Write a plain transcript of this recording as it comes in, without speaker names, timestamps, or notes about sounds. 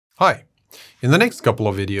Hi! In the next couple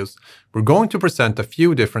of videos, we're going to present a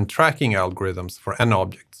few different tracking algorithms for n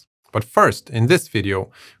objects. But first, in this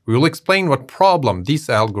video, we will explain what problem these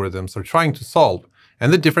algorithms are trying to solve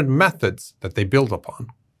and the different methods that they build upon.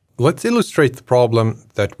 Let's illustrate the problem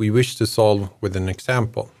that we wish to solve with an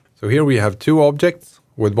example. So here we have two objects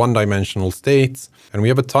with one-dimensional states, and we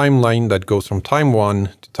have a timeline that goes from time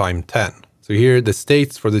 1 to time 10. So here the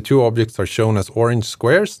states for the two objects are shown as orange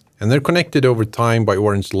squares, and they're connected over time by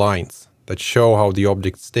orange lines that show how the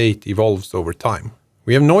object state evolves over time.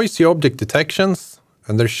 We have noisy object detections,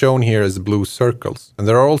 and they're shown here as blue circles. And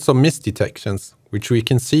there are also misdetections, which we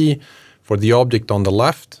can see for the object on the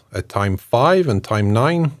left at time 5 and time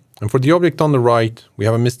 9. And for the object on the right, we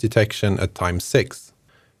have a misdetection at time 6.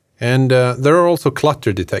 And there are also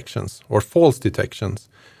clutter detections, or false detections,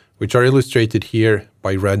 which are illustrated here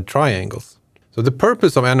by red triangles. So the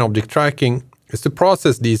purpose of n-object tracking is to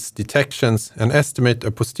process these detections and estimate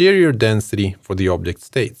a posterior density for the object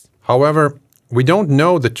states. However, we don't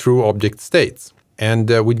know the true object states, and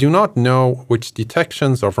we do not know which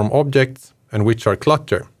detections are from objects and which are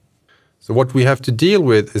clutter. So what we have to deal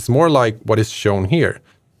with is more like what is shown here,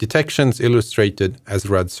 detections illustrated as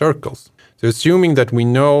red circles. So assuming that we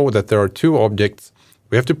know that there are two objects,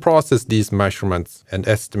 we have to process these measurements and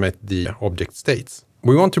estimate the object states.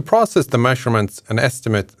 We want to process the measurements and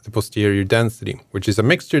estimate the posterior density, which is a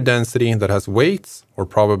mixture density that has weights or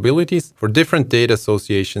probabilities for different data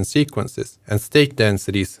association sequences and state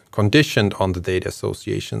densities conditioned on the data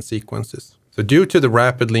association sequences. So due to the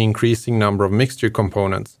rapidly increasing number of mixture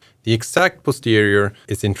components, the exact posterior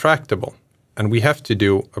is intractable, and we have to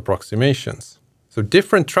do approximations. So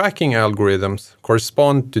different tracking algorithms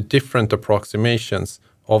correspond to different approximations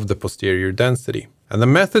of the posterior density. And the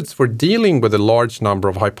methods for dealing with a large number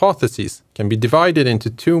of hypotheses can be divided into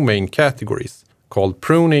two main categories, called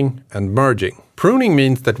pruning and merging. Pruning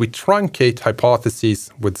means that we truncate hypotheses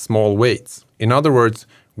with small weights. In other words,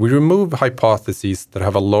 we remove hypotheses that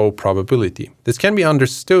have a low probability. This can be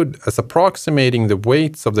understood as approximating the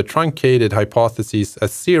weights of the truncated hypotheses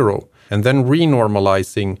as 0 and then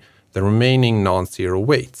renormalizing the remaining non-zero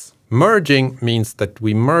weights. Merging means that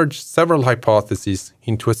we merge several hypotheses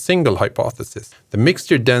into a single hypothesis. The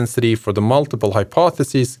mixture density for the multiple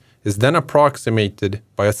hypotheses is then approximated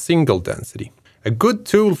by a single density. A good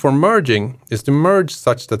tool for merging is to merge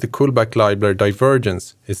such that the Kullback-Leibler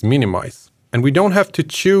divergence is minimized. And we don't have to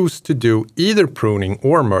choose to do either pruning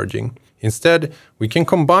or merging. Instead, we can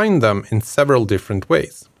combine them in several different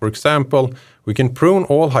ways. For example, we can prune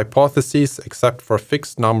all hypotheses except for a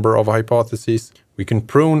fixed number of hypotheses. We can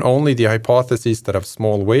prune only the hypotheses that have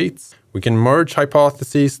small weights. We can merge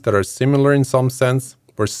hypotheses that are similar in some sense,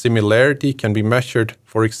 where similarity can be measured,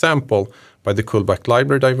 for example, by the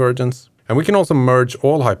Kullback-Leibler divergence. And we can also merge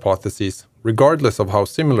all hypotheses, regardless of how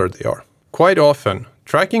similar they are. Quite often,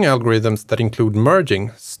 tracking algorithms that include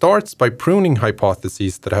merging starts by pruning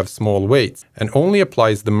hypotheses that have small weights and only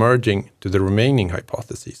applies the merging to the remaining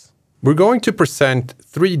hypotheses. We're going to present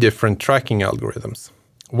three different tracking algorithms.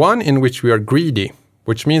 One in which we are greedy,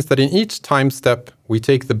 which means that in each time step we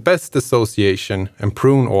take the best association and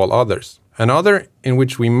prune all others. Another in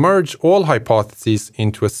which we merge all hypotheses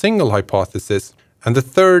into a single hypothesis. And the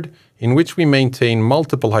third in which we maintain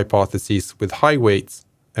multiple hypotheses with high weights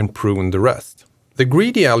and prune the rest. The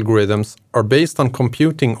greedy algorithms are based on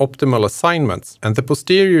computing optimal assignments, and the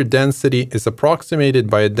posterior density is approximated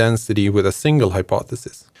by a density with a single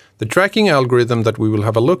hypothesis. The tracking algorithm that we will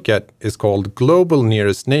have a look at is called Global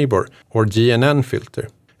Nearest Neighbor, or GNN filter.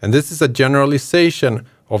 And this is a generalization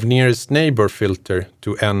of nearest neighbor filter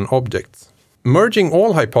to n objects. Merging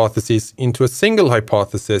all hypotheses into a single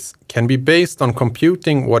hypothesis can be based on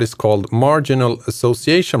computing what is called marginal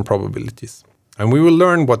association probabilities. And we will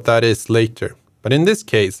learn what that is later. But in this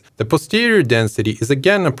case, the posterior density is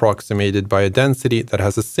again approximated by a density that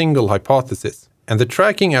has a single hypothesis. And the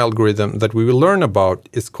tracking algorithm that we will learn about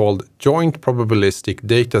is called Joint Probabilistic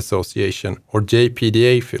Data Association, or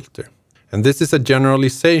JPDA filter. And this is a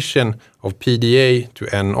generalization of PDA to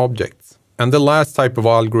n objects. And the last type of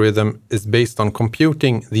algorithm is based on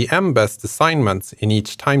computing the m-best assignments in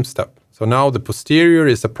each time step. So now the posterior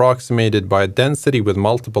is approximated by a density with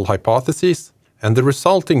multiple hypotheses, and the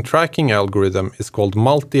resulting tracking algorithm is called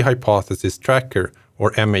Multi-Hypothesis Tracker,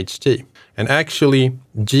 or MHT. And actually,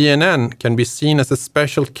 GNN can be seen as a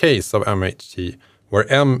special case of MHT,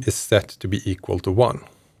 where m is set to be equal to 1.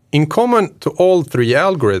 In common to all three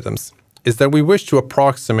algorithms is that we wish to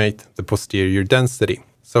approximate the posterior density.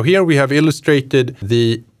 So here we have illustrated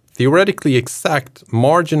the theoretically exact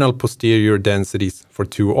marginal posterior densities for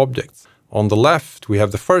two objects. On the left, we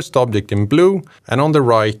have the first object in blue, and on the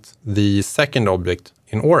right, the second object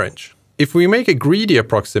in orange. If we make a greedy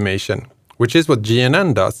approximation, which is what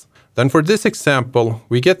GNN does, then for this example,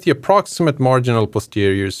 we get the approximate marginal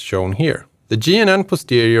posteriors shown here. The GNN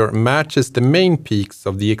posterior matches the main peaks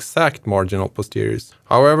of the exact marginal posteriors.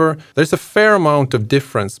 However, there's a fair amount of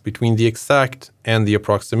difference between the exact and the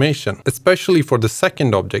approximation. Especially for the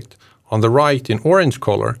second object, on the right in orange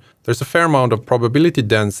color, there's a fair amount of probability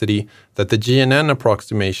density that the GNN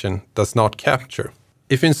approximation does not capture.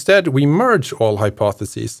 If instead we merge all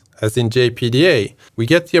hypotheses, as in JPDA, we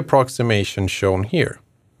get the approximation shown here.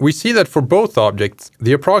 We see that for both objects,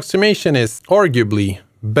 the approximation is arguably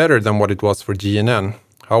better than what it was for GNN.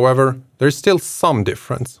 However, there's still some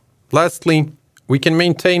difference. Lastly, we can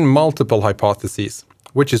maintain multiple hypotheses,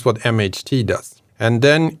 which is what MHT does. And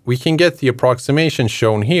then we can get the approximation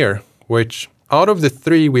shown here, which, out of the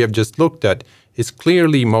three we have just looked at, is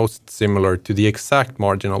clearly most similar to the exact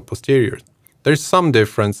marginal posterior. There's some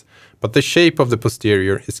difference, but the shape of the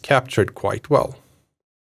posterior is captured quite well.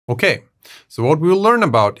 Okay, so what we will learn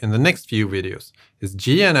about in the next few videos is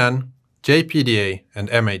GNN, JPDA, and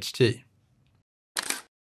MHT.